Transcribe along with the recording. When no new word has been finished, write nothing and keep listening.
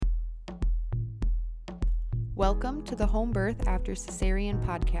Welcome to the Home Birth After Cesarean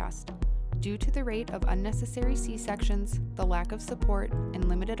podcast. Due to the rate of unnecessary C-sections, the lack of support, and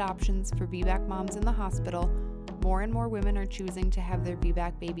limited options for VBAC moms in the hospital, more and more women are choosing to have their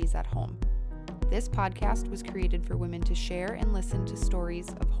VBAC babies at home. This podcast was created for women to share and listen to stories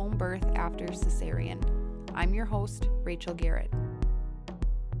of home birth after cesarean. I'm your host, Rachel Garrett.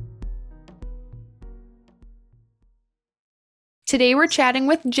 Today we're chatting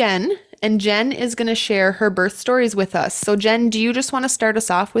with Jen, and Jen is going to share her birth stories with us. So Jen, do you just want to start us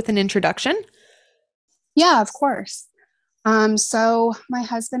off with an introduction? Yeah, of course. So my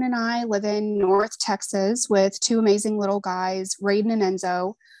husband and I live in North Texas with two amazing little guys, Raiden and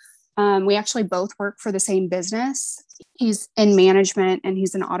Enzo. We actually both work for the same business. He's in management and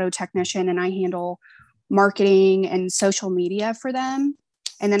he's an auto technician, and I handle marketing and social media for them.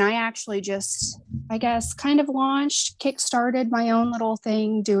 And then I actually just, kind of kickstarted my own little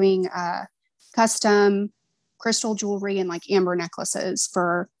thing doing custom crystal jewelry and like amber necklaces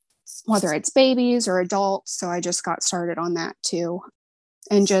for whether it's babies or adults. So I just got started on that too.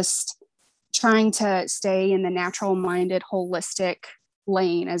 And just trying to stay in the natural minded, holistic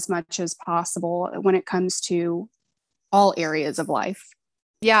lane as much as possible when it comes to all areas of life.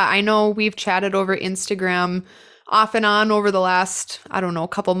 Yeah, I know we've chatted over Instagram off and on over the last,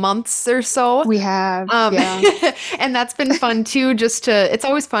 couple months or so. We have, yeah. And that's been fun too, it's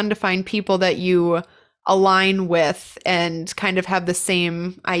always fun to find people that you align with and kind of have the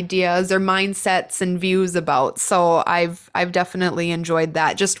same ideas or mindsets and views about. So I've definitely enjoyed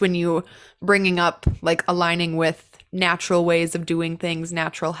that, just when you bringing up like aligning with natural ways of doing things,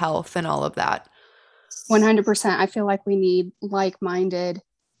 natural health and all of that. 100%. I feel like we need like-minded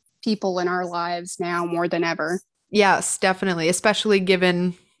people in our lives now more than ever. Yes, definitely, especially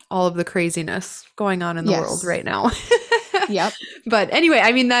given all of the craziness going on in the world right now. Yep. But anyway,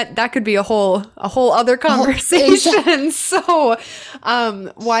 I mean that could be a whole other conversation. So,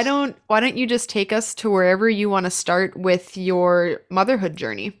 why don't you just take us to wherever you want to start with your motherhood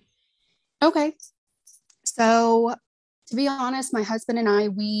journey? Okay. So, to be honest, my husband and I,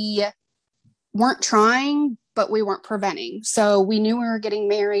 we weren't trying, but we weren't preventing. So we knew we were getting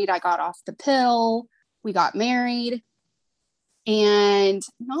married. I got off the pill. We got married. And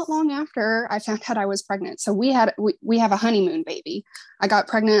not long after, I found out I was pregnant. So we have a honeymoon baby. I got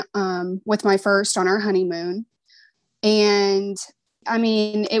pregnant with my first on our honeymoon. And I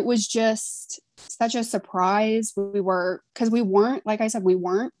mean, it was just such a surprise. Because we weren't, like I said, we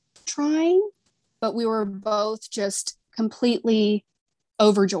weren't trying, but we were both just completely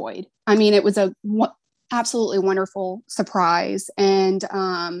overjoyed. I mean, it was a absolutely wonderful surprise. And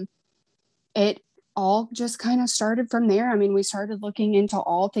it all just kind of started from there. I mean, we started looking into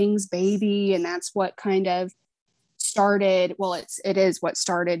all things baby, and that's what kind of started, it is what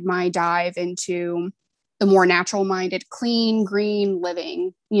started my dive into the more natural minded, clean, green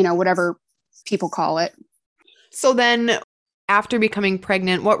living, whatever people call it. So then after becoming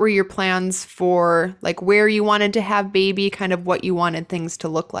pregnant, what were your plans for like where you wanted to have baby, kind of what you wanted things to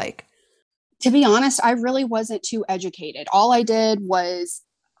look like? To be honest, I really wasn't too educated. All I did was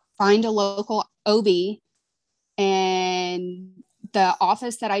find a local OB, and the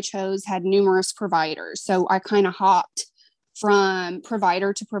office that I chose had numerous providers. So I kind of hopped from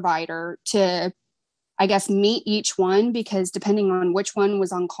provider to provider to, meet each one, because depending on which one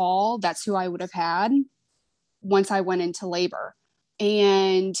was on call, that's who I would have had once I went into labor.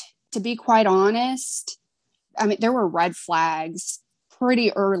 And to be quite honest, I mean, there were red flags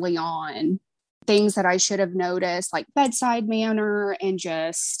pretty early on, things that I should have noticed, like bedside manner and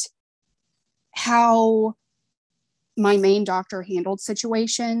just how my main doctor handled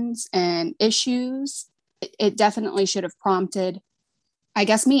situations and issues. It definitely should have prompted,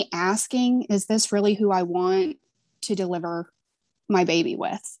 me asking, is this really who I want to deliver my baby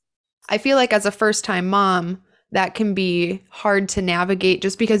with? I feel like as a first-time mom, that can be hard to navigate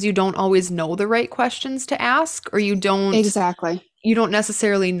just because you don't always know the right questions to ask, or you don't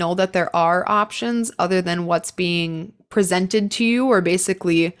necessarily know that there are options other than what's being presented to you, or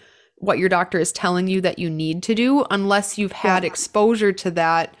basically what your doctor is telling you that you need to do, unless you've had exposure to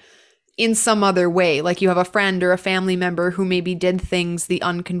that in some other way. Like you have a friend or a family member who maybe did things the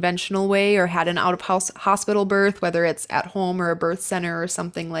unconventional way, or had an out-of-house hospital birth, whether it's at home or a birth center or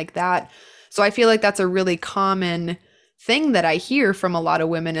something like that. So I feel like that's a really common thing that I hear from a lot of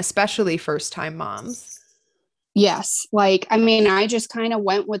women, especially first-time moms. Yes. I just kind of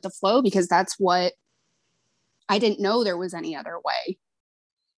went with the flow because that's what I didn't know there was any other way.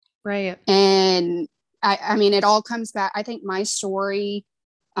 Right. And I mean, it all comes back. I think my story,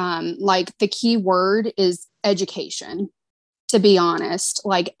 the key word is education. to be honest.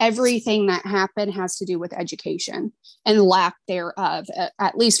 Like everything that happened has to do with education and lack thereof,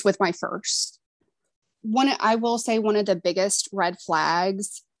 at least with my first. I will say one of the biggest red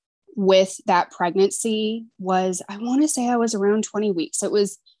flags with that pregnancy was, I want to say I was around 20 weeks. It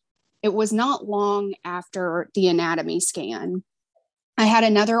was not long after the anatomy scan. I had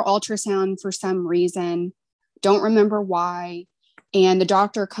another ultrasound for some reason, don't remember why. And the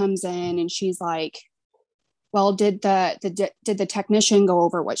doctor comes in and she's like, well, did the technician go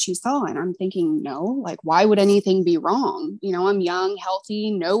over what she saw? And I'm thinking, no, like, why would anything be wrong? You know, I'm young, healthy,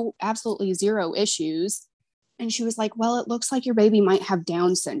 no, absolutely zero issues. And she was like, well, it looks like your baby might have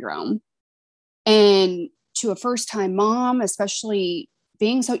Down syndrome. And to a first-time mom, especially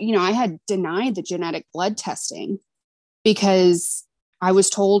being so, you know, I had denied the genetic blood testing because I was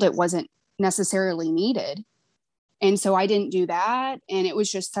told it wasn't necessarily needed. And so I didn't do that. And it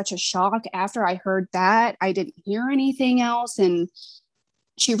was just such a shock. After I heard that, I didn't hear anything else. And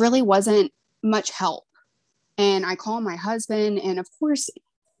she really wasn't much help. And I called my husband, and of course,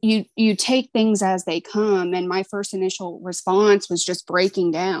 you take things as they come. And my first initial response was just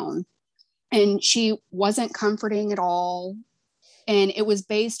breaking down. And she wasn't comforting at all. And it was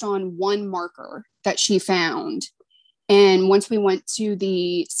based on one marker that she found. And once we went to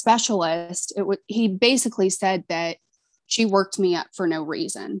the specialist, he basically said that she worked me up for no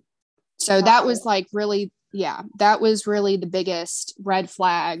reason. So wow. That was like really, that was really the biggest red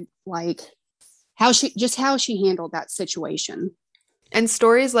flag, like how she handled that situation. And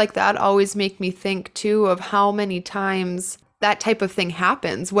stories like that always make me think too of how many times that type of thing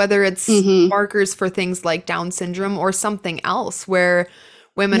happens, whether it's markers for things like Down syndrome or something else where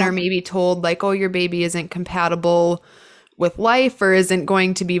women are maybe told like, oh, your baby isn't compatible with life or isn't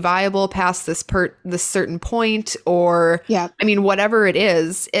going to be viable past this certain point, or I mean, whatever it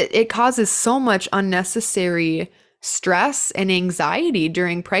is, it causes so much unnecessary stress and anxiety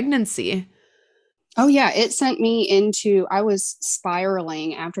during pregnancy. Oh yeah, it sent me into, I was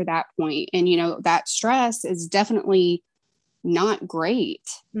spiraling after that point. And you know, that stress is definitely not great.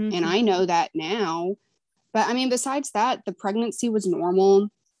 And I know that now. But I mean, besides that, the pregnancy was normal,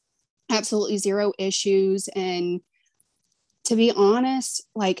 absolutely zero issues. And to be honest,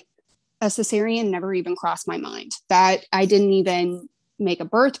 like a cesarean never even crossed my mind. That I didn't even make a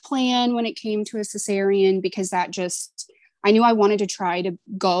birth plan when it came to a cesarean, because I knew I wanted to try to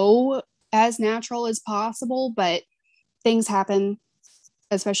go as natural as possible, but things happen,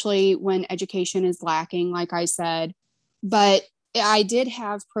 especially when education is lacking, like I said. But I did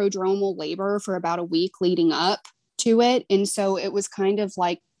have prodromal labor for about a week leading up to it. And so it was kind of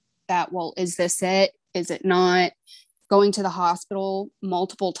like that, well, is this it? Is it not? Going to the hospital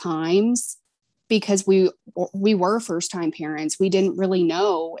multiple times because we were first-time parents. We didn't really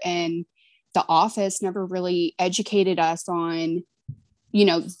know. And the office never really educated us on, you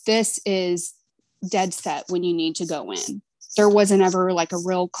know, this is dead set when you need to go in. There wasn't ever like a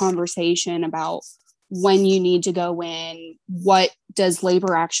real conversation about when you need to go in, what does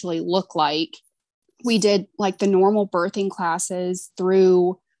labor actually look like. We did like the normal birthing classes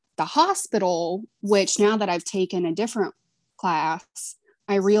through the hospital, which now that I've taken a different class,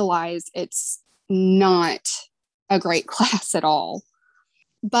 I realize it's not a great class at all.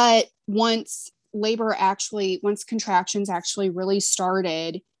 But once contractions actually really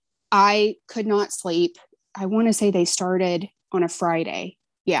started, I could not sleep. I want to say they started on a Friday.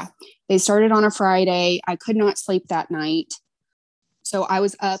 Yeah, they started on a Friday. I could not sleep that night. So I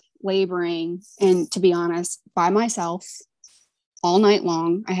was up laboring, and to be honest, by myself all night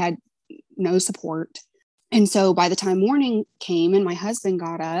long. I had no support. And so by the time morning came and my husband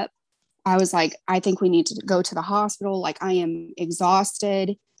got up, I was like, I think we need to go to the hospital. Like, I am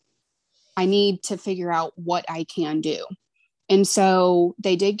exhausted. I need to figure out what I can do. And so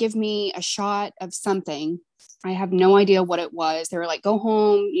they did give me a shot of something. I have no idea what it was. They were like, go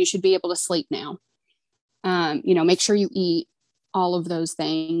home. You should be able to sleep now. Make sure you eat, all of those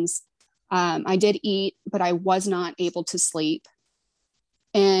things. I did eat, but I was not able to sleep.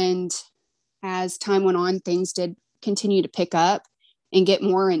 And as time went on, things did continue to pick up and get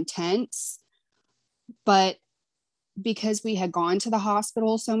more intense. But because we had gone to the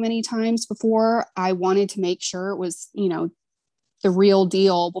hospital so many times before, I wanted to make sure it was, the real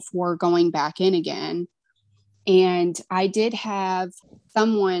deal before going back in again. And I did have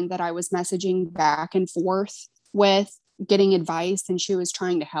someone that I was messaging back and forth with, getting advice, and she was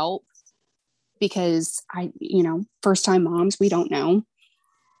trying to help because first time moms, we don't know.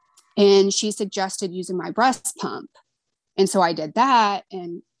 And she suggested using my breast pump. And so I did that,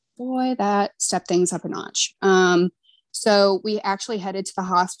 and boy, that stepped things up a notch. So we actually headed to the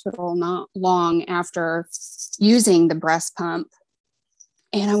hospital not long after using the breast pump.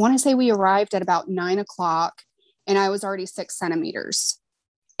 And I want to say we arrived at about 9 o'clock, and I was already 6 centimeters.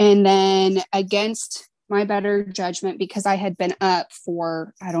 And then, against my better judgment, because I had been up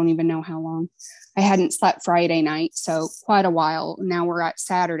for, I don't even know how long. I hadn't slept Friday night, so quite a while. Now we're at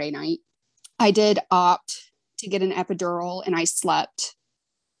Saturday night. I did opt to get an epidural, and I slept.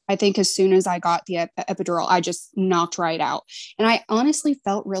 I think as soon as I got the epidural, I just knocked right out. And I honestly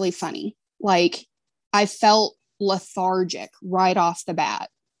felt really funny. Like, I felt lethargic right off the bat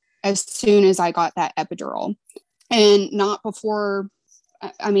as soon as I got that epidural. And not before,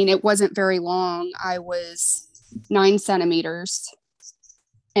 I mean, it wasn't very long. I was 9 centimeters.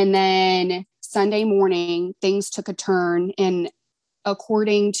 And then Sunday morning, things took a turn. And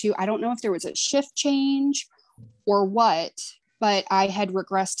according to, I don't know if there was a shift change or what, but I had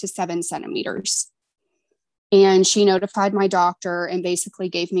regressed to 7 centimeters. And she notified my doctor and basically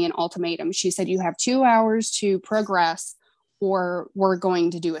gave me an ultimatum. She said, you have 2 hours to progress or we're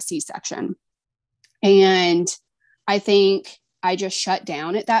going to do a C-section. And I think I just shut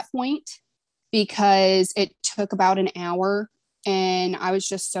down at that point because it took about an hour and I was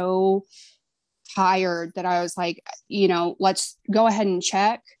just so tired that I was like, let's go ahead and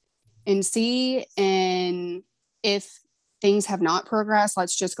check and see. And if things have not progressed,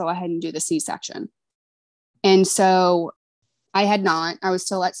 let's just go ahead and do the C-section. And so I had not. I was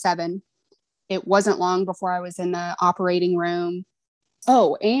still at 7. It wasn't long before I was in the operating room.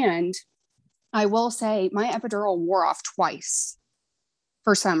 Oh, and I will say my epidural wore off twice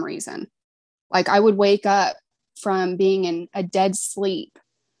for some reason. Like, I would wake up from being in a dead sleep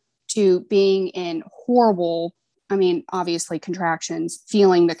to being in horrible, obviously contractions,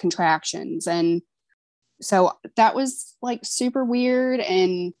 feeling the contractions. And so that was like super weird.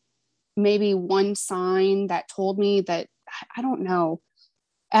 And maybe one sign that told me that, I don't know,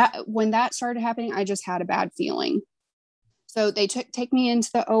 when that started happening, I just had a bad feeling. So they take me into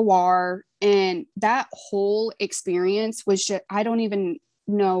the OR, and that whole experience was just, I don't even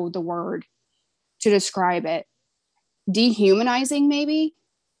know the word to describe it. Dehumanizing, maybe.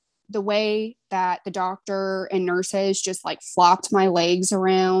 The way that the doctor and nurses just like flopped my legs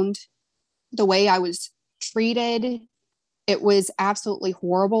around, the way I was treated, it was absolutely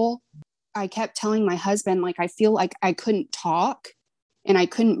horrible. I kept telling my husband, like, I feel like I couldn't talk and I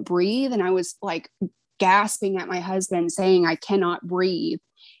couldn't breathe. And I was like gasping at my husband saying, I cannot breathe.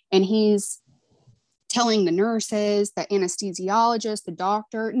 And he's telling the nurses, the anesthesiologist, the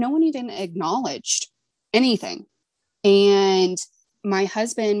doctor, no one even acknowledged anything. And my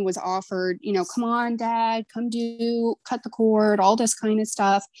husband was offered, come on, Dad, cut the cord, all this kind of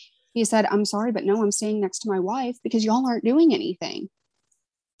stuff. He said, I'm sorry, but no, I'm staying next to my wife because y'all aren't doing anything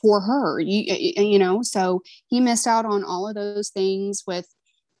for her. So he missed out on all of those things with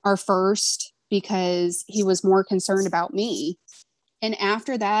our first because he was more concerned about me. And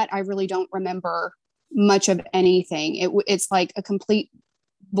after that, I really don't remember much of anything. It's like a complete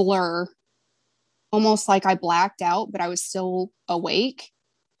blur, almost like I blacked out, but I was still awake.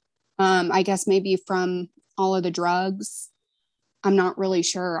 I guess maybe from all of the drugs. I'm not really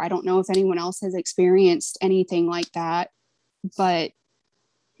sure. I don't know if anyone else has experienced anything like that, but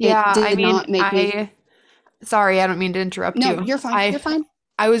yeah, it did not make me. Sorry, I don't mean to interrupt you. No, you're fine. You're fine.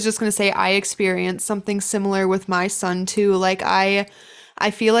 I was just going to say I experienced something similar with my son too. Like, I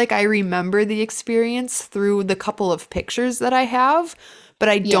feel like I remember the experience through the couple of pictures that I have, but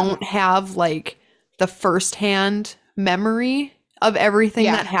I don't have like the firsthand memory of everything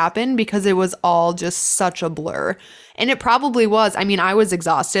that happened because it was all just such a blur. And it probably was. I was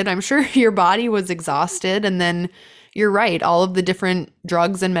exhausted. I'm sure your body was exhausted. And then you're right, all of the different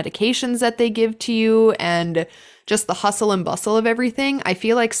drugs and medications that they give to you and just the hustle and bustle of everything. I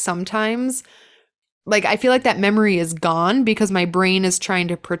feel like sometimes, I feel like that memory is gone because my brain is trying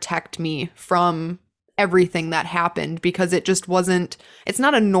to protect me from everything that happened because it just wasn't, it's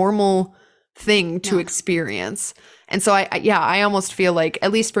not a normal thing to experience. And so I almost feel like,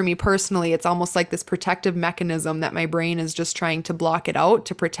 at least for me personally, it's almost like this protective mechanism that my brain is just trying to block it out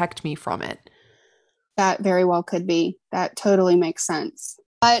to protect me from it. That very well could be. That totally makes sense.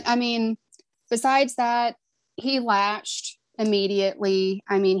 But besides that, he latched immediately.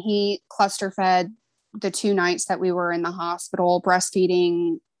 He cluster fed the 2 nights that we were in the hospital.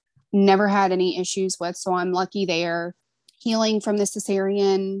 Breastfeeding, never had any issues with, so I'm lucky there. Healing from the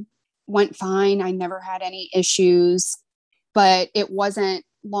cesarean went fine. I never had any issues, but it wasn't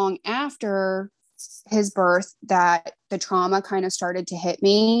long after his birth that the trauma kind of started to hit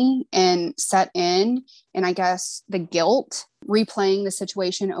me and set in. And I guess the guilt, replaying the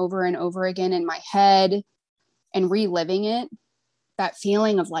situation over and over again in my head, and reliving it, that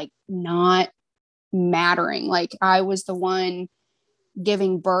feeling of like not mattering. Like I was the one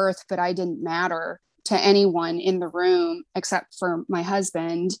giving birth, but I didn't matter to anyone in the room except for my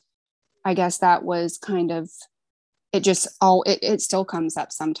husband. I guess that was kind of, it still comes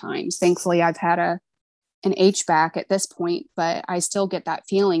up sometimes. Thankfully, I've had an HBAC at this point, but I still get that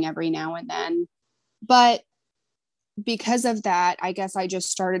feeling every now and then. But because of that, I guess I just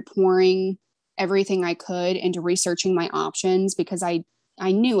started pouring everything I could into researching my options, because I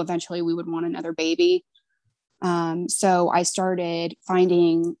knew eventually we would want another baby. So I started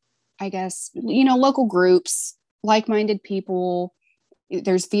finding, I guess, local groups, like-minded people.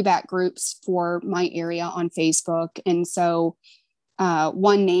 There's VBAC groups for my area on Facebook. And so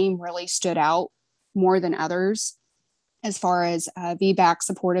one name really stood out more than others as far as VBAC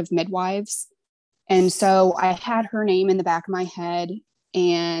supportive midwives. And so I had her name in the back of my head.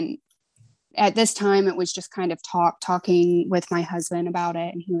 And at this time, it was just kind of talking with my husband about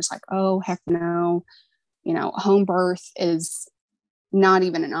it. And he was like, oh, heck no. Home birth is not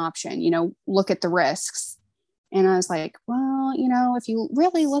even an option. Look at the risks. And I was like, well, if you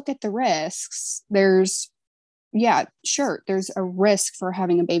really look at the risks, there's a risk for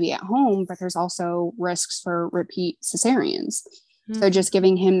having a baby at home, but there's also risks for repeat cesareans. Mm-hmm. So just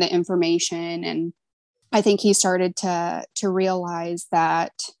giving him the information, and I think he started to realize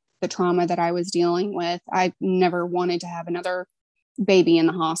that the trauma that I was dealing with, I never wanted to have another baby in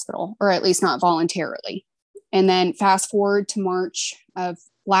the hospital, or at least not voluntarily. And then fast forward to March of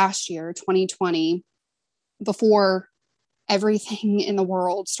last year, 2020, before everything in the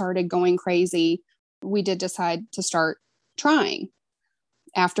world started going crazy, we did decide to start trying.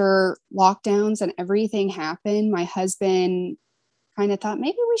 After lockdowns and everything happened, my husband kind of thought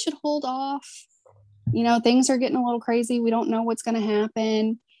maybe we should hold off. Things are getting a little crazy. We don't know what's going to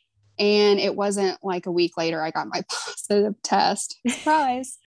happen. And it wasn't like a week later, I got my positive test.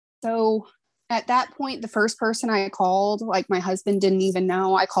 Surprise. So at that point, the first person I called, like my husband didn't even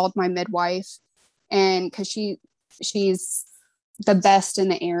know, I called my midwife, and because she's the best in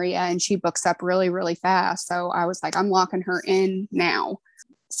the area and she books up really, really fast. So I was like, I'm locking her in now.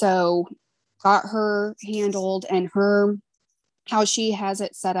 So got her handled, and how she has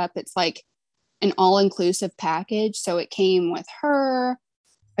it set up, it's like an all-inclusive package. So it came with her,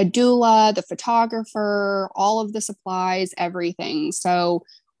 a doula, the photographer, all of the supplies, everything. So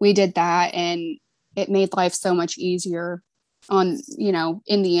we did that, and it made life so much easier in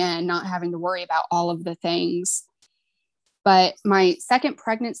the end, not having to worry about all of the things. But my second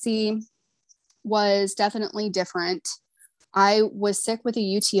pregnancy was definitely different. I was sick with a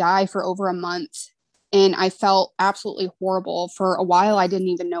UTI for over a month, and I felt absolutely horrible. For a while, I didn't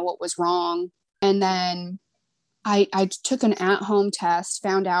even know what was wrong. And then I took an at-home test,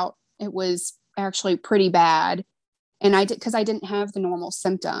 found out it was actually pretty bad. And because I didn't have the normal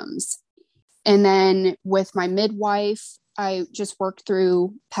symptoms. And then with my midwife, I just worked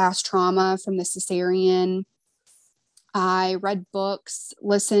through past trauma from the cesarean. I read books,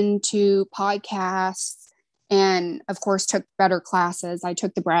 listened to podcasts, and of course took better classes. I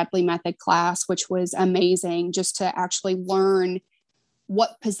took the Bradley Method class, which was amazing, just to actually learn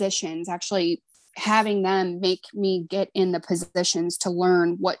what positions, actually having them make me get in the positions to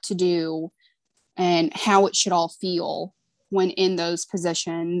learn what to do and how it should all feel when in those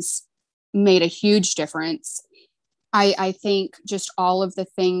positions made a huge difference. I think just all of the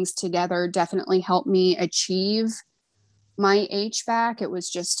things together definitely helped me achieve my HBAC. It was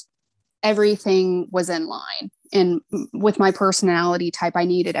just everything was in line. And with my personality type, I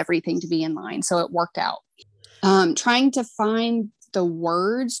needed everything to be in line. So it worked out. Trying to find the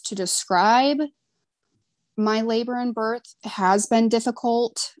words to describe my labor and birth has been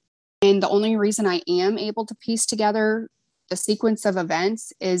difficult. And the only reason I am able to piece together the sequence of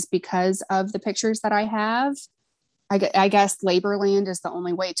events is because of the pictures that I have. I guess Laborland is the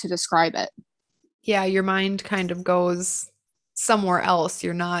only way to describe it. Yeah, your mind kind of goes somewhere else.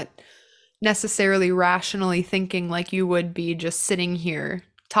 You're not necessarily rationally thinking like you would be just sitting here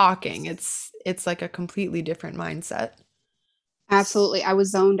talking. It's like a completely different mindset. Absolutely. I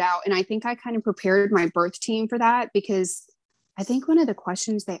was zoned out. And I think I kind of prepared my birth team for that, because I think one of the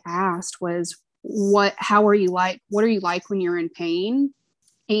questions they asked was, how are you like? What are you like when you're in pain?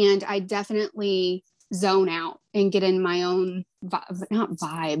 And I definitely zone out and get in my own not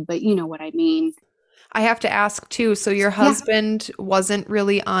vibe, but you know what I mean. I have to ask too. So your husband wasn't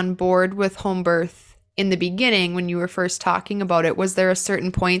really on board with home birth in the beginning when you were first talking about it. Was there a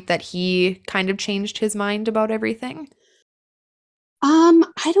certain point that he kind of changed his mind about everything?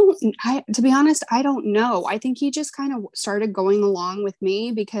 To be honest, I don't know. I think he just kind of started going along with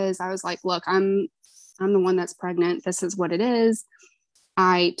me because I was like, look, I'm I'm the one that's pregnant. This is what it is.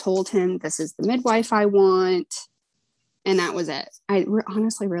 I told him, this is the midwife I want. And that was it. I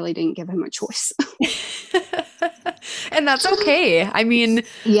honestly really didn't give him a choice. And that's okay. I mean,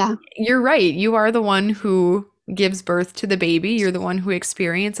 yeah, you're right. You are the one who gives birth to the baby. You're the one who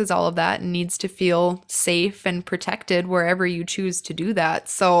experiences all of that and needs to feel safe and protected wherever you choose to do that.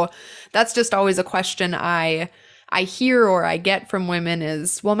 So that's just always a question I hear or I get from women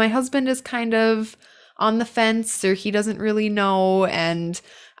is, well, my husband is kind of on the fence or he doesn't really know. And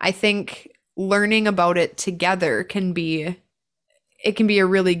I think learning about it together can be a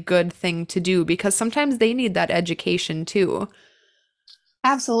really good thing to do because sometimes they need that education too.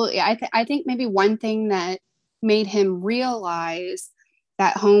 absolutely. I think maybe one thing that made him realize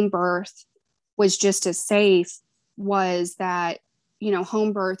that home birth was just as safe was that,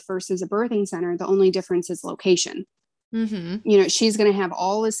 home birth versus a birthing center, the only difference is location. Mm-hmm. She's going to have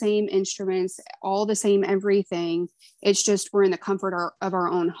all the same instruments, all the same everything. It's just we're in the comfort of our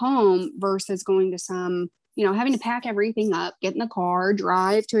own home versus going to some, having to pack everything up, get in the car,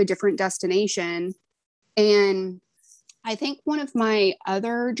 drive to a different destination. And I think one of my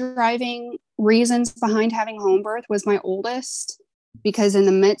other driving reasons behind having home birth was my oldest, because in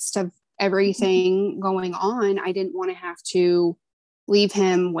the midst of everything going on, I didn't want to have to leave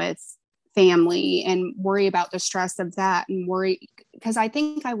him with family and worry about the stress of that and worry, because I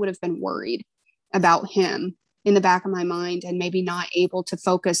think I would have been worried about him in the back of my mind and maybe not able to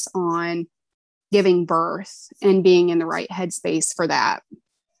focus on giving birth and being in the right headspace for that.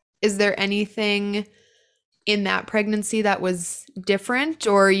 Is there anything in that pregnancy that was different,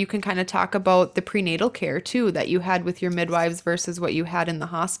 or you can kind of talk about the prenatal care too that you had with your midwives versus what you had in the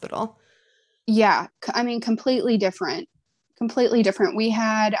hospital? Yeah, I mean, completely different. Completely different. We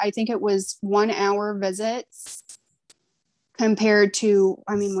had, I think it was 1 hour visits compared to,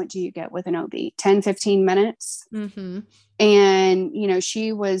 I mean, what do you get with an OB? 10, 15 minutes. Mm-hmm. And,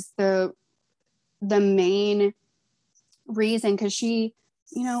 she was the main reason because she,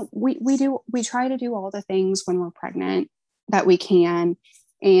 we try to do all the things when we're pregnant that we can.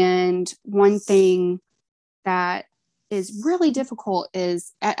 And one thing that is really difficult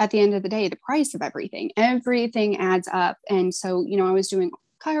is at the end of the day, the price of everything adds up. And so, I was doing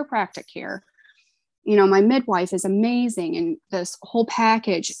chiropractic care. My midwife is amazing and this whole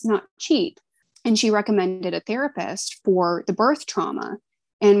package is not cheap. And she recommended a therapist for the birth trauma.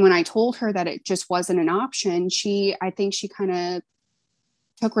 And when I told her that it just wasn't an option, I think she kind of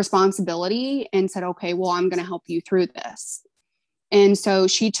took responsibility and said, okay, well, I'm going to help you through this. And so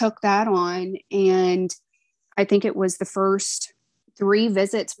she took that on, and I think it was the first 3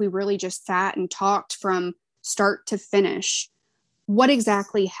 visits, we really just sat and talked from start to finish what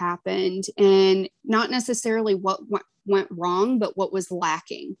exactly happened, and not necessarily what went wrong, but what was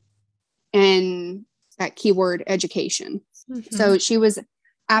lacking. And that keyword education. Mm-hmm. So she was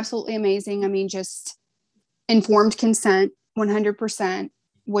absolutely amazing. I mean, just informed consent 100%,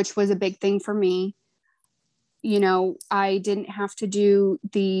 which was a big thing for me. I didn't have to do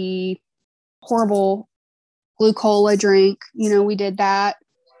the horrible glucola drink. We did that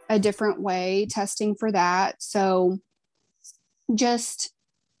a different way, testing for that. So just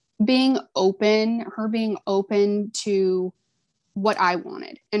her being open to what I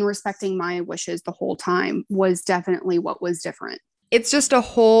wanted and respecting my wishes the whole time was definitely what was different. It's just a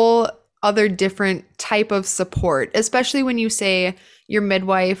whole other different type of support, especially when you say your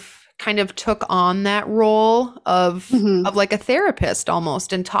midwife kind of took on that role of like a therapist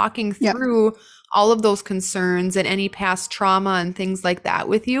almost, and talking through all of those concerns and any past trauma and things like that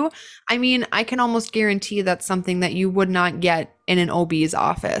with you. I mean, I can almost guarantee that's something that you would not get in an OB's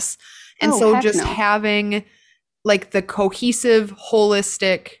office. And so just having like the cohesive,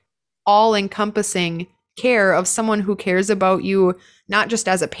 holistic, all-encompassing care of someone who cares about you, not just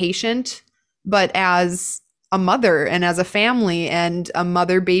as a patient, but as a mother and as a family and a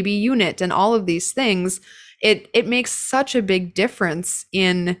mother-baby unit and all of these things, it makes such a big difference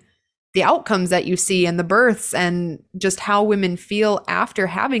in the outcomes that you see in the births and just how women feel after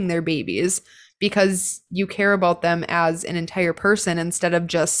having their babies, because you care about them as an entire person instead of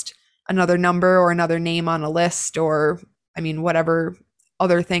just another number or another name on a list, or, I mean, whatever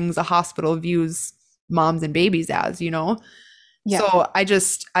other things a hospital views moms and babies as, Yeah. So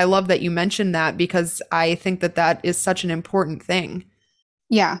I love that you mentioned that, because I think that is such an important thing.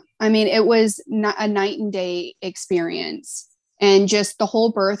 Yeah. I mean, it was not a night and day experience, and just the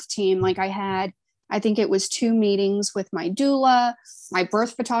whole birth team. Like I think it was 2 meetings with my doula. My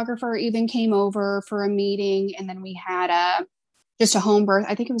birth photographer even came over for a meeting. And then we had just a home birth.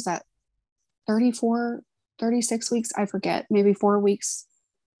 I think it was at 34, 36 weeks. I forget, maybe 4 weeks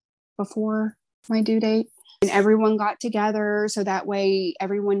before. my due date. And everyone got together so that way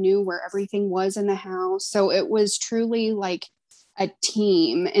everyone knew where everything was in the house. So it was truly like a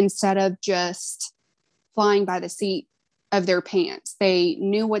team instead of just flying by the seat of their pants. They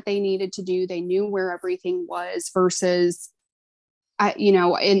knew what they needed to do. They knew where everything was versus, in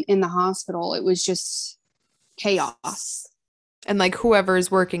the hospital, it was just chaos. And like whoever's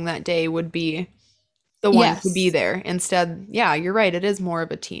working that day would be the one to be there. Instead, yeah, you're right. It is more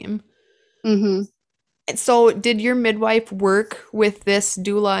of a team. Mm-hmm. So did your midwife work with this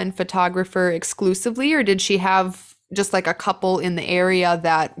doula and photographer exclusively, or did she have just like a couple in the area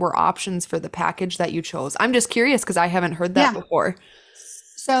that were options for the package that you chose? I'm just curious because I haven't heard that before.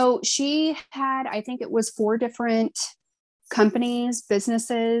 So she had, I think it was 4 different companies,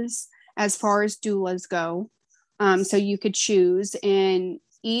 businesses, as far as doulas go. So you could choose, and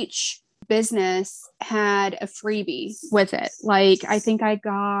each business had a freebie with it. Like, I think I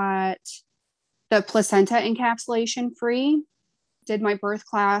got the placenta encapsulation free, did my birth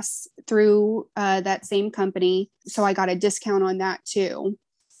class through that same company. So I got a discount on that too.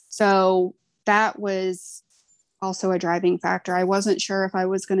 So that was also a driving factor. I wasn't sure if I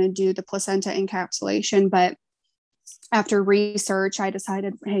was going to do the placenta encapsulation, but after research, I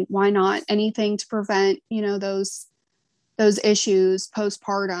decided, hey, why not? Anything to prevent, those issues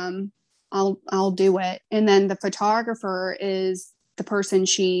postpartum, I'll do it. And then the photographer is the person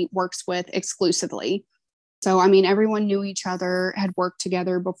she works with exclusively. So, I mean, everyone knew each other, had worked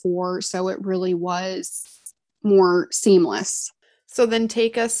together before. So it really was more seamless. So then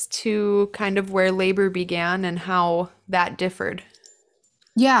take us to kind of where labor began and how that differed.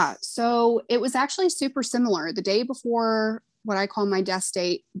 Yeah. So it was actually super similar. The day before what I call my guest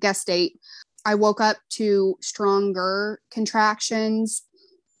date, I woke up to stronger contractions.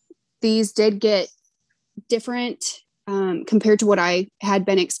 These did get different compared to what I had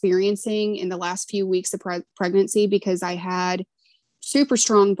been experiencing in the last few weeks of pregnancy, because I had super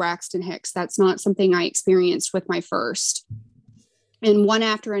strong Braxton Hicks. That's not something I experienced with my first. And one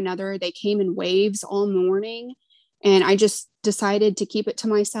after another, they came in waves all morning. And I just decided to keep it to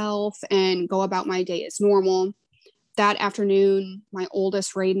myself and go about my day as normal. That afternoon, my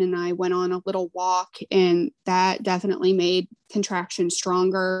oldest, Raiden, and I went on a little walk, and that definitely made contractions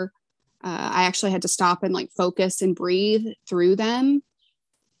stronger. I actually had to stop and like focus and breathe through them.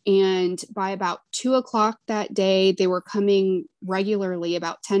 And by about 2:00 that day, they were coming regularly,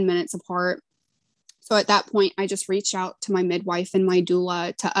 about 10 minutes apart. So at that point, I just reached out to my midwife and my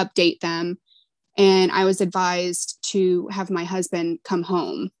doula to update them. And I was advised to have my husband come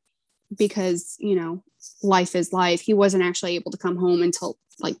home because, life is life. He wasn't actually able to come home until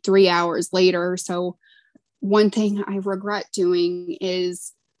like 3 hours later. So one thing I regret doing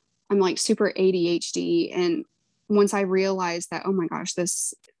is I'm like super ADHD. And once I realized that, oh my gosh,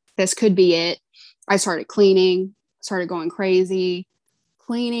 this could be it, I started cleaning, started going crazy,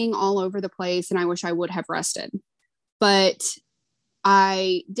 cleaning all over the place. And I wish I would have rested. But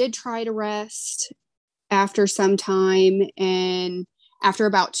I did try to rest after some time. And after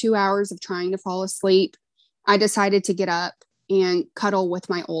about 2 hours of trying to fall asleep, I decided to get up and cuddle with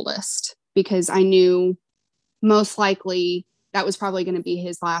my oldest because I knew most likely that was probably going to be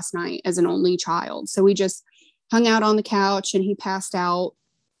his last night as an only child. So we just hung out on the couch and he passed out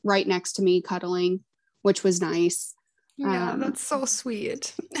right next to me cuddling, which was nice. Yeah, that's so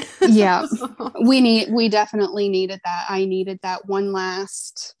sweet. Yeah, we definitely needed that. I needed that one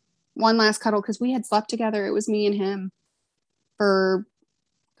last cuddle because we had slept together. It was me and him for,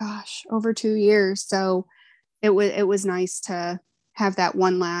 over 2 years. So it was nice to have that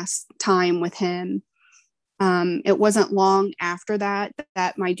one last time with him. It wasn't long after that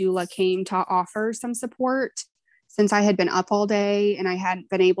my doula came to offer some support since I had been up all day and I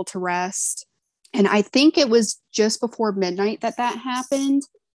hadn't been able to rest. And I think it was just before midnight that happened.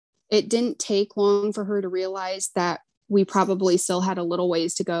 It didn't take long for her to realize that we probably still had a little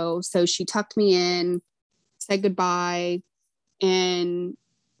ways to go. So she tucked me in, said goodbye. And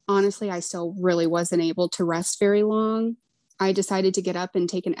honestly, I still really wasn't able to rest very long. I decided to get up and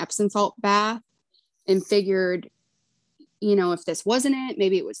take an Epsom salt bath and figured, if this wasn't it,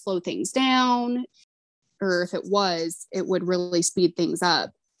 maybe it would slow things down. Or if it was, it would really speed things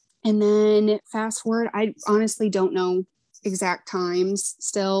up. And then fast forward, I honestly don't know exact times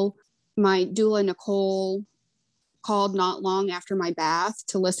still. My doula, Nicole, called not long after my bath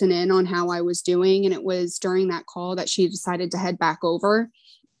to listen in on how I was doing. And it was during that call that she decided to head back over.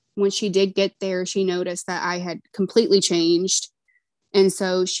 When she did get there, she noticed that I had completely changed. And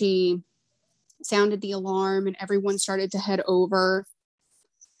so she sounded the alarm and everyone started to head over.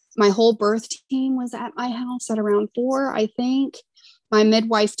 My whole birth team was at my house at around 4, I think. My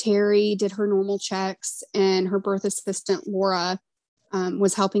midwife, Terry, did her normal checks, and her birth assistant, Laura,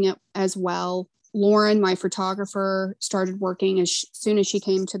 was helping it as well. Lauren, my photographer, started working as soon as she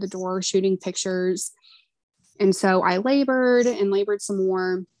came to the door, shooting pictures. And so I labored and labored some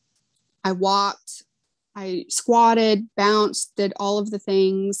more. I walked, I squatted, bounced, did all of the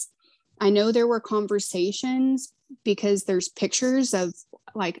things. I know there were conversations because there's pictures of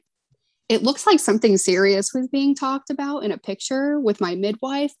like, it looks like something serious was being talked about in a picture with my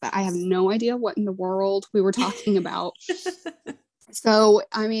midwife, but I have no idea what in the world we were talking about. So,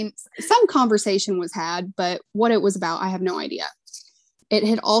 I mean, some conversation was had, but what it was about, I have no idea. It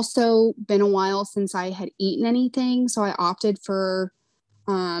had also been a while since I had eaten anything, so I opted for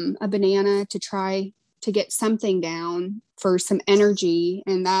a banana to try to get something down for some energy,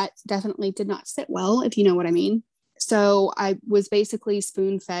 and that definitely did not sit well, if you know what I mean. So I was basically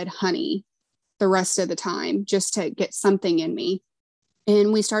spoon-fed honey the rest of the time just to get something in me.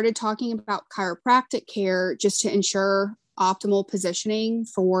 And we started talking about chiropractic care just to ensure optimal positioning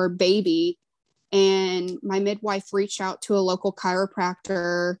for baby. And my midwife reached out to a local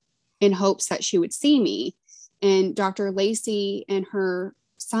chiropractor in hopes that she would see me. And Dr. Lacey and her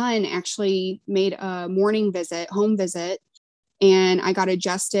son actually made a morning visit, home visit, and I got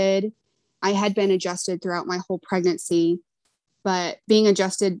adjusted. I had been adjusted throughout my whole pregnancy, but being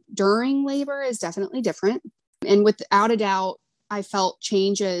adjusted during labor is definitely different. And without a doubt, I felt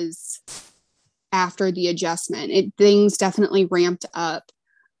changes after the adjustment. Things definitely ramped up.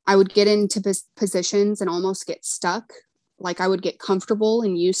 I would get into positions and almost get stuck. Like I would get comfortable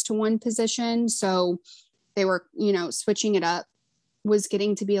and used to one position. So they were, switching it up was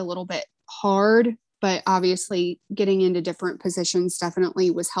getting to be a little bit hard, but obviously getting into different positions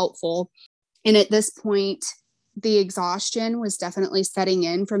definitely was helpful. And at this point, the exhaustion was definitely setting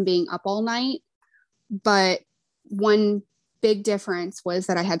in from being up all night. But one big difference was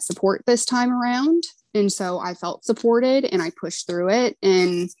that I had support this time around. And so I felt supported and I pushed through it,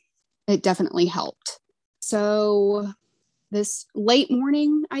 and it definitely helped. So this late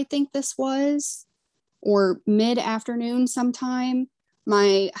morning, I think this was, or mid-afternoon sometime,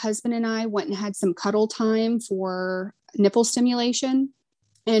 my husband and I went and had some cuddle time for nipple stimulation.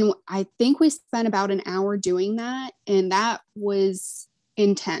 And I think we spent about an hour doing that. And that was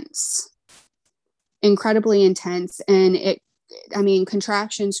intense, incredibly intense. And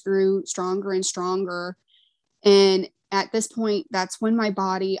contractions grew stronger and stronger. And at this point, that's when I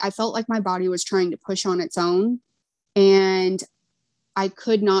felt like my body was trying to push on its own. And I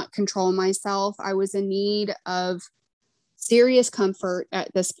could not control myself. I was in need of serious comfort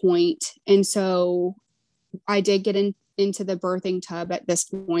at this point. And so I did get into the birthing tub at this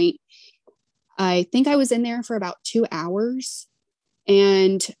point. I think I was in there for about 2 hours,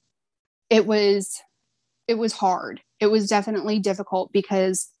 and it was hard. It was definitely difficult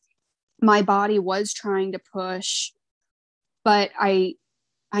because my body was trying to push, but I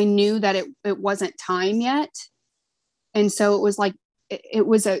knew that it wasn't time yet. And so it was like, it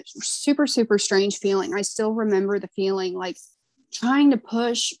was a super, super strange feeling. I still remember the feeling like trying to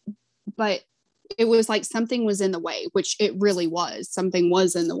push, but it was like something was in the way, which it really was. Something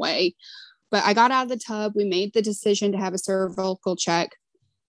was in the way. But I got out of the tub. We made the decision to have a cervical check.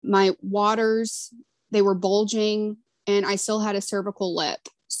 My waters, they were bulging, and I still had a cervical lip.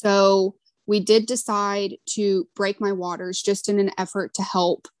 So we did decide to break my waters just in an effort to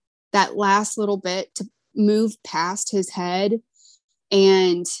help that last little bit to move past his head.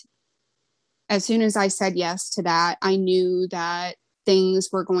 And as soon as I said yes to that, I knew that things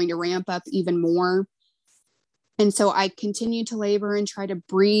were going to ramp up even more. And so I continued to labor and try to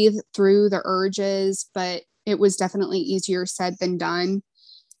breathe through the urges, but it was definitely easier said than done.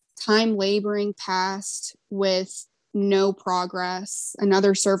 Time laboring passed with no progress.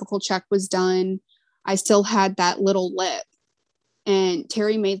 Another cervical check was done. I still had that little lip. And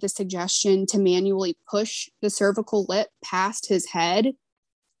Terry made the suggestion to manually push the cervical lip past his head.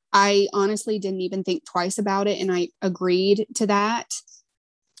 I honestly didn't even think twice about it, and I agreed to that.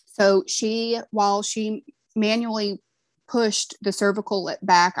 So while she manually pushed the cervical lip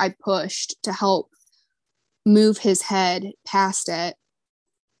back, I pushed to help move his head past it.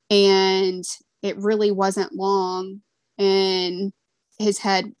 And it really wasn't long, and his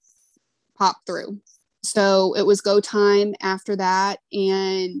head popped through. So it was go time after that.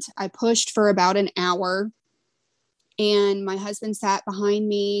 And I pushed for about an hour, and my husband sat behind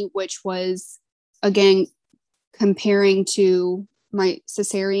me, which was, again, comparing to my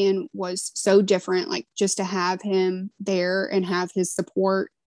cesarean was so different. Like just to have him there and have his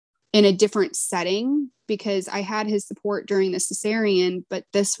support in a different setting, because I had his support during the cesarean, but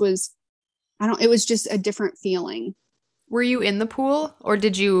this was, it was just a different feeling. Were you in the pool or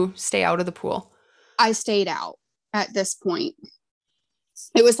did you stay out of the pool? I stayed out at this point.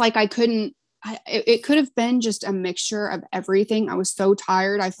 It was like it could have been just a mixture of everything. I was so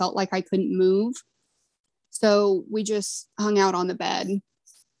tired. I felt like I couldn't move. So we just hung out on the bed.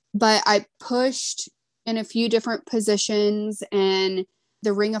 But I pushed in a few different positions, and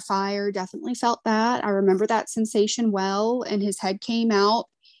the ring of fire definitely felt that. I remember that sensation well, and his head came out.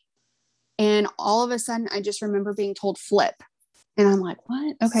 And all of a sudden, I just remember being told flip. And I'm like,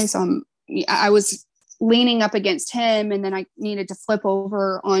 what? Okay. So I was leaning up against him, and then I needed to flip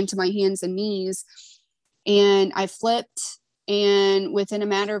over onto my hands and knees. And I flipped. And within a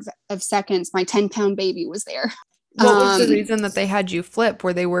matter of seconds, my 10-pound baby was there. What was the reason that they had you flip?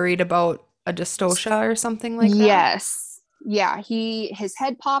 Were they worried about a dystocia or something like that? Yes. Yeah. His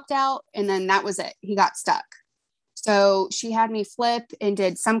head popped out, and then that was it. He got stuck. So she had me flip and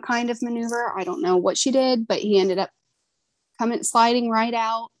did some kind of maneuver. I don't know what she did, but he ended up sliding right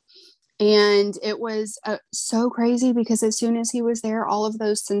out. And it was so crazy because as soon as he was there, all of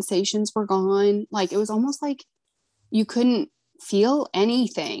those sensations were gone. Like, it was almost like you couldn't feel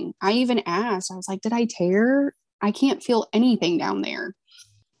anything. I even asked, I was like, did I tear? I can't feel anything down there.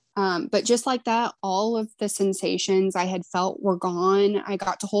 But just like that, all of the sensations I had felt were gone. I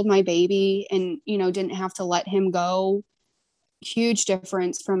got to hold my baby and, didn't have to let him go. Huge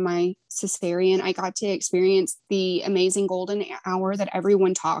difference from my cesarean. I got to experience the amazing golden hour that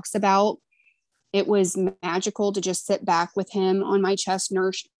everyone talks about. It was magical to just sit back with him on my chest,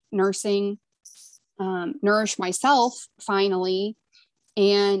 nourish myself finally,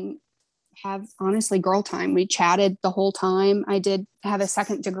 and have honestly girl time. We chatted the whole time. I did have a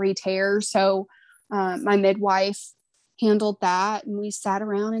 2nd-degree tear, so my midwife handled that, and we sat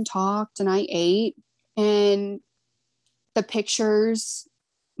around and talked, and I ate, and the pictures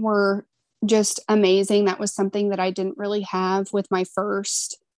were just amazing. That was something that I didn't really have with my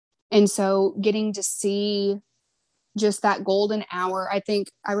first, and so getting to see just that golden hour. I think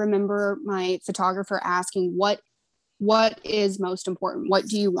I remember my photographer asking, what is most important? What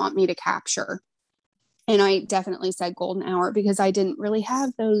do you want me to capture? And I definitely said golden hour because I didn't really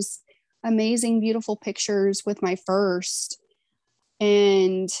have those amazing, beautiful pictures with my first.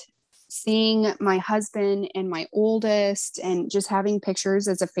 And seeing my husband and my oldest and just having pictures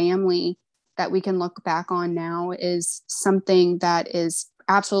as a family that we can look back on now is something that is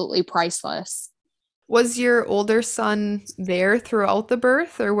absolutely priceless. Was your older son there throughout the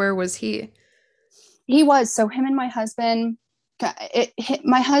birth, or where was he? He was. So him and my husband,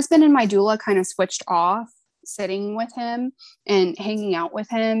 my husband and my doula kind of switched off sitting with him and hanging out with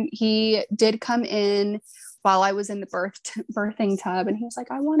him. He did come in while I was in the birthing tub, and he was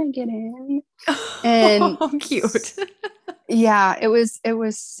like, I want to get in. And oh, cute. Yeah, it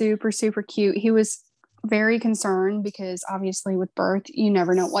was super, super cute. He was very concerned because obviously with birth, you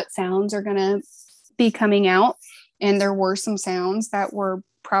never know what sounds are going to be coming out. And there were some sounds that were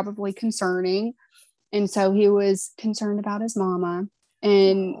probably concerning. And so he was concerned about his mama,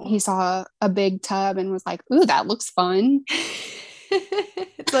 and he saw a big tub and was like, ooh, that looks fun.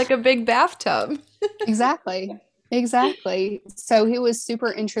 It's like a big bathtub. Exactly. So he was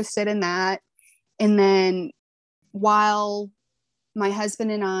super interested in that. And then while my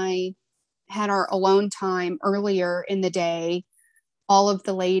husband and I had our alone time earlier in the day, all of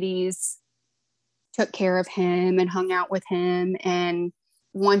the ladies took care of him and hung out with him. And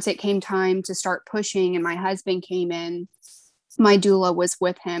once it came time to start pushing and my husband came in, my doula was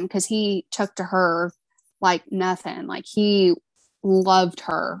with him because he took to her like nothing. Like, he loved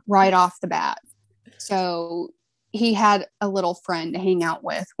her right off the bat. So he had a little friend to hang out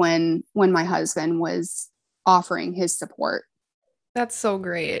with when my husband was offering his support. That's so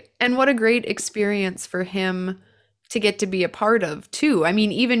great. And what a great experience for him to get to be a part of too. I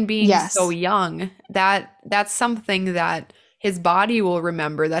mean, even being so young, that's something that his body will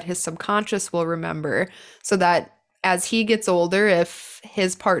remember, that his subconscious will remember, so that as he gets older, if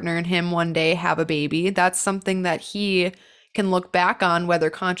his partner and him one day have a baby, that's something that he can look back on, whether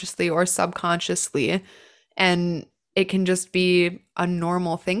consciously or subconsciously, and it can just be a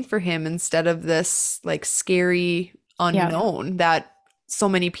normal thing for him instead of this like scary unknown that so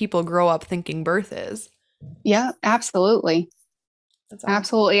many people grow up thinking birth is. Yeah, absolutely. That's awesome.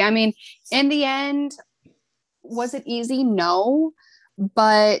 Absolutely. I mean, in the end, was it easy? No,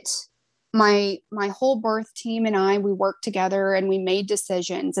 but my whole birth team and we worked together and we made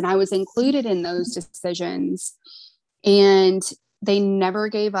decisions, and I was included in those decisions, and they never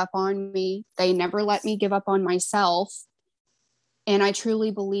gave up on me. They never let me give up on myself. And I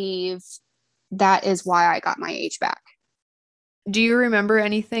truly believe that is why I got my HBAC. Do you remember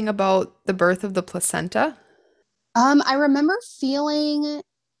anything about the birth of the placenta? I remember feeling,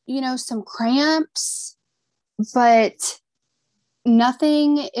 some cramps, but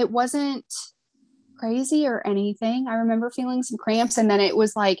nothing, it wasn't crazy or anything. I remember feeling some cramps, and then it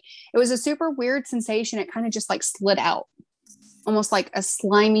was a super weird sensation. It kind of just like slid out, almost like a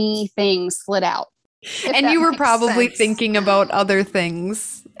slimy thing slid out. And you were probably thinking about other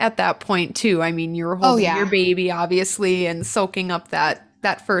things at that point too. I mean, you were holding your baby obviously and soaking up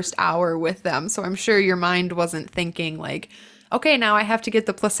that first hour with them. So I'm sure your mind wasn't thinking like, okay, now I have to get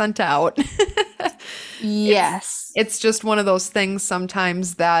the placenta out. Yes. It's just one of those things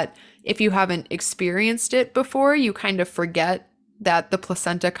sometimes that if you haven't experienced it before, you kind of forget that the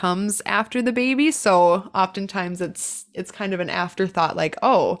placenta comes after the baby. So oftentimes it's kind of an afterthought like,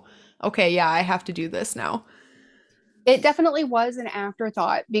 oh, okay, yeah, I have to do this now. It definitely was an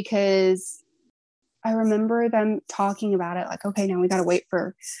afterthought because I remember them talking about it like, okay, now we got to wait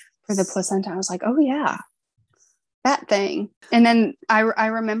for the placenta. I was like, oh yeah, that thing. And then I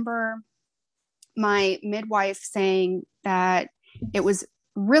remember my midwife saying that it was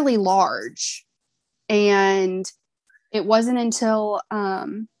really large, and it wasn't until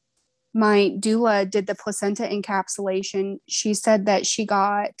my doula did the placenta encapsulation, she said that she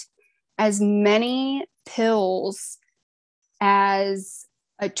got as many pills as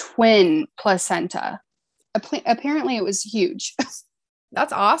a twin placenta. Apparently it was huge.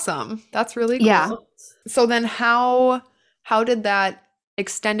 That's awesome. That's really cool. Yeah. So then how did that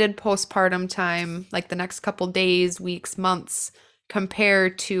extended postpartum time, like the next couple days, weeks, months, compare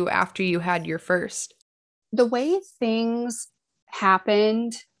to after you had your first? The way things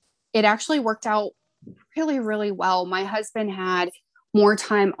happened, it actually worked out really, really well. My husband had more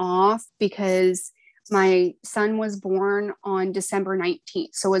time off because my son was born on December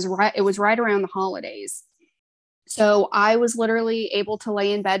 19th. So it was right around the holidays. So I was literally able to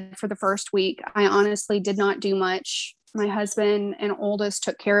lay in bed for the first week. I honestly did not do much. My husband and oldest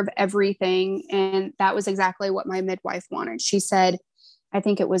took care of everything. And that was exactly what my midwife wanted. She said, I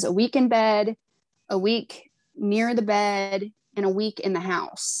think it was a week in bed, a week near the bed, and a week in the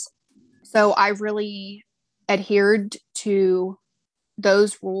house. So I really adhered to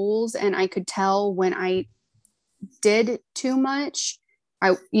those rules, and I could tell when I did too much.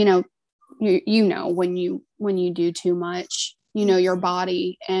 When you do too much, your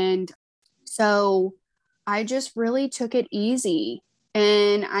body. And so I just really took it easy,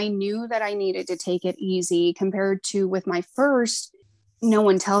 and I knew that I needed to take it easy compared to with my first. No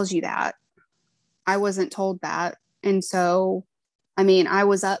one tells you that. I wasn't told that. And so, I mean, I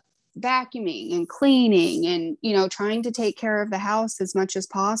was up vacuuming and cleaning and, trying to take care of the house as much as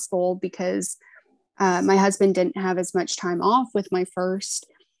possible because my husband didn't have as much time off with my first.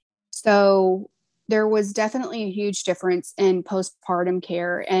 So there was definitely a huge difference in postpartum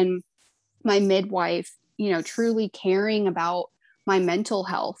care, and my midwife, truly caring about my mental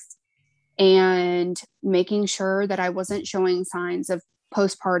health and making sure that I wasn't showing signs of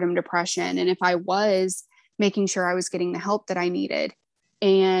postpartum depression. And if I was, making sure I was getting the help that I needed,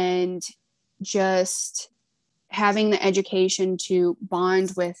 and just having the education to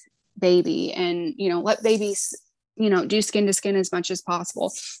bond with baby and, let babies, do skin to skin as much as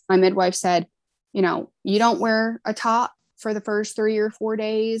possible. My midwife said, you don't wear a top for the first 3 or 4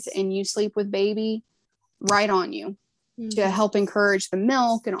 days and you sleep with baby, right on you, to help encourage the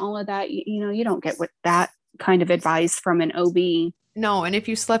milk and all of that. You don't get with that kind of advice from an OB. No, and if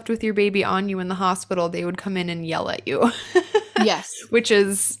you slept with your baby on you in the hospital, they would come in and yell at you. Yes. Which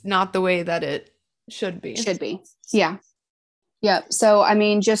is not the way that it should be. Should be. Yeah. Yep. So, I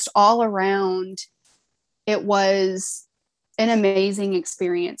mean, just all around, it was an amazing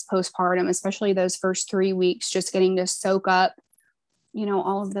experience postpartum, especially those first 3 weeks, just getting to soak up,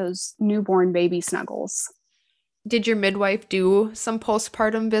 all of those newborn baby snuggles. Did your midwife do some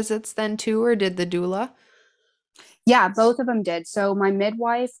postpartum visits then too, or did the doula? Yeah, both of them did. So my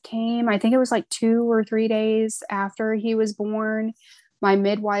midwife came, I think it was like 2 or 3 days after he was born. My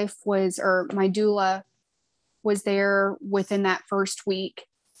doula was there within that first week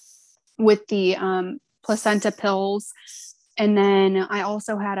with the placenta pills. And then I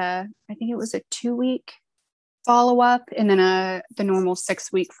also had I think it was a 2-week follow-up, and then the normal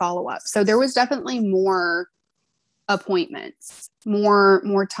 6-week follow-up. So there was definitely more appointments,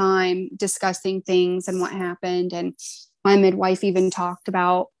 more time discussing things and what happened. And my midwife even talked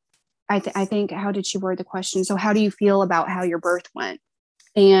about, I think, how did she word the question? So how do you feel about how your birth went?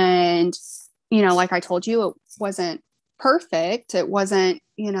 And, like I told you, it wasn't perfect. It wasn't,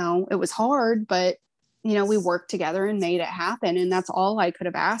 it was hard, but, we worked together and made it happen. And that's all I could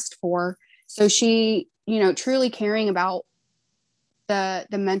have asked for. So she, truly caring about the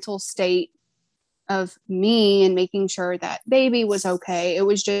mental state of me and making sure that baby was okay. It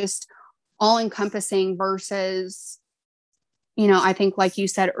was just all encompassing versus, I think like you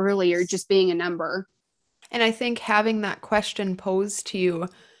said earlier, just being a number. And I think having that question posed to you,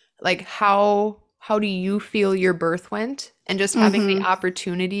 like how do you feel your birth went? And just having the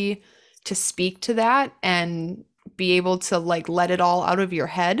opportunity to speak to that and be able to like let it all out of your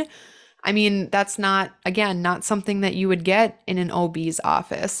head. I mean, that's not, again, not something that you would get in an OB's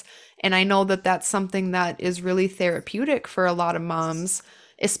office. And I know that that's something that is really therapeutic for a lot of moms,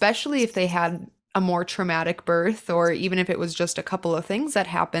 especially if they had a more traumatic birth, or even if it was just a couple of things that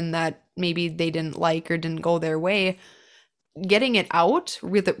happened that maybe they didn't like or didn't go their way. Getting it out,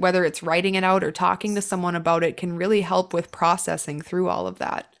 whether it's writing it out or talking to someone about it, can really help with processing through all of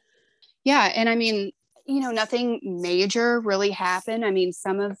that. Yeah. And I mean, nothing major really happened. I mean,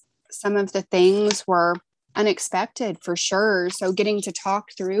 some of the things were unexpected for sure. So getting to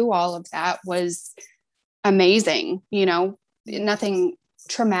talk through all of that was amazing. Nothing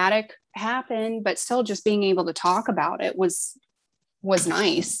traumatic happened, but still just being able to talk about it was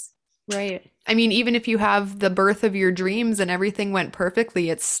nice. Right. I mean, even if you have the birth of your dreams and everything went perfectly,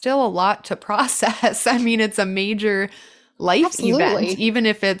 it's still a lot to process. I mean, it's a major life event, even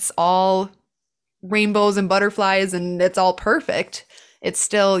if it's all rainbows and butterflies and it's all perfect. It's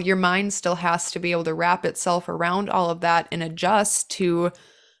still, your mind still has to be able to wrap itself around all of that and adjust to,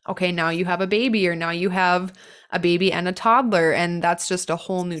 okay, now you have a baby, or now you have a baby and a toddler. And that's just a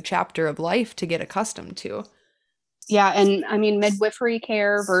whole new chapter of life to get accustomed to. Yeah. And I mean, midwifery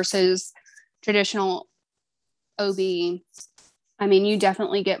care versus traditional OB, I mean, you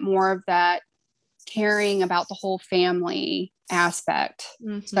definitely get more of that caring about the whole family aspect.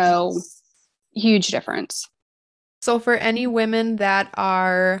 So huge difference. So for any women that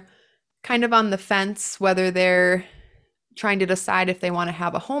are kind of on the fence, whether they're trying to decide if they want to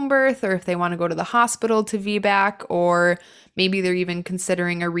have a home birth or if they want to go to the hospital to VBAC, or maybe they're even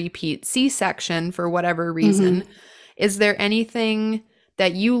considering a repeat C-section for whatever reason, is there anything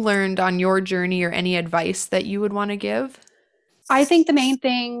that you learned on your journey or any advice that you would want to give? I think the main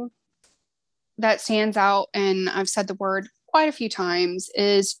thing that stands out, and I've said the word quite a few times,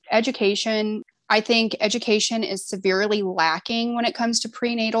 is education. I think education is severely lacking when it comes to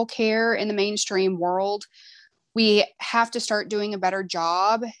prenatal care in the mainstream world. We have to start doing a better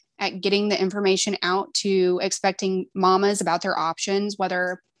job at getting the information out to expecting mamas about their options,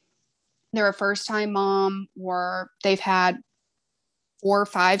 whether they're a first-time mom or they've had 4,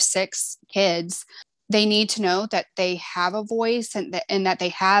 5, 6 kids. They need to know that they have a voice and that they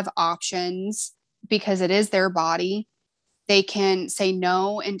have options because it is their body. They can say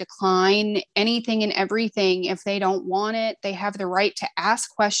no and decline anything and everything if they don't want it. They have the right to ask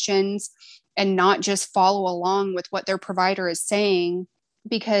questions and not just follow along with what their provider is saying,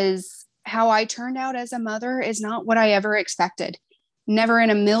 because how I turned out as a mother is not what I ever expected. Never in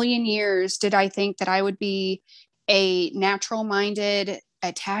a million years did I think that I would be a natural-minded,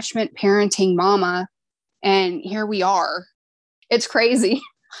 attachment parenting mama. And here we are. It's crazy.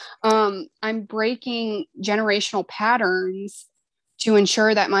 I'm breaking generational patterns to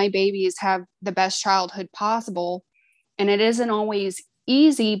ensure that my babies have the best childhood possible. And it isn't always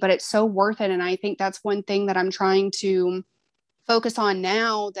easy, but it's so worth it. And I think that's one thing that I'm trying to focus on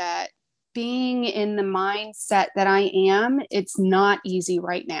now, that being in the mindset that I am, it's not easy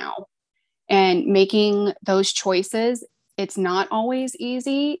right now. And making those choices, it's not always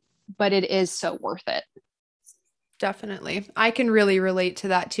easy, but it is so worth it. Definitely. I can really relate to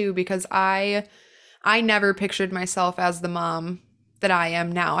that too, because I never pictured myself as the mom that I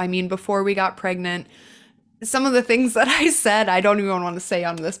am now. I mean, before we got pregnant, some of the things that I said, I don't even want to say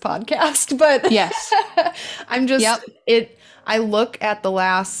on this podcast, but yes, I'm just, I look at the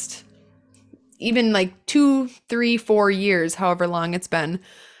last, even like 2, 3, 4 years, however long it's been,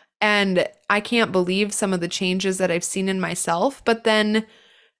 and I can't believe some of the changes that I've seen in myself, but then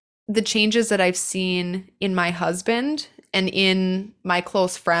the changes that I've seen in my husband and in my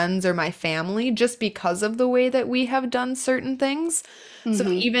close friends or my family, just because of the way that we have done certain things. So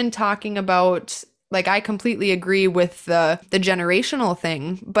even talking about, like, I completely agree with the generational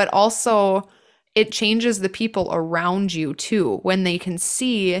thing, but also it changes the people around you too, when they can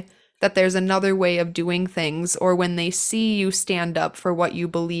see that there's another way of doing things, or when they see you stand up for what you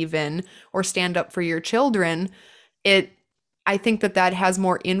believe in or stand up for your children. I think that has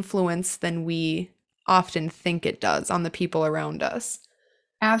more influence than we often think it does on the people around us.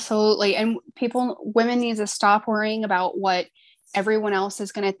 Absolutely. And women need to stop worrying about what everyone else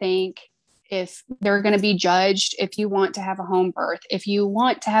is going to think, if they're going to be judged, if you want to have a home birth, if you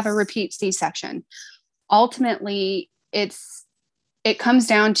want to have a repeat C-section. Ultimately, it's it comes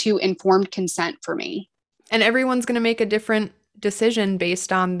down to informed consent for me. And everyone's going to make a different decision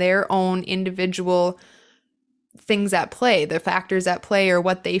based on their own individual things at play, the factors at play, or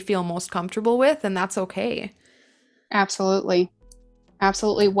what they feel most comfortable with, and that's okay. Absolutely.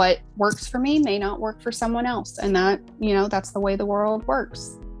 Absolutely. What works for me may not work for someone else, and that, that's the way the world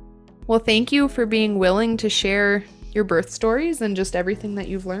works. Well, thank you for being willing to share your birth stories and just everything that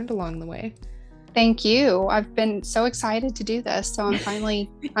you've learned along the way. Thank you. I've been so excited to do this, so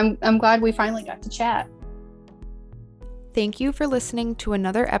I'm glad we finally got to chat. Thank you for listening to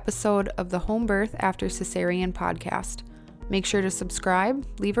another episode of the Home Birth After Cesarean podcast. Make sure to subscribe,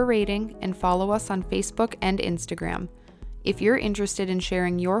 leave a rating, and follow us on Facebook and Instagram. If you're interested in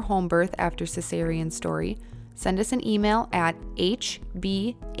sharing your home birth after cesarean story, send us an email at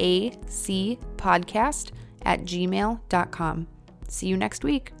hbacpodcast@gmail.com. See you next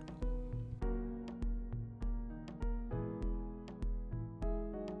week.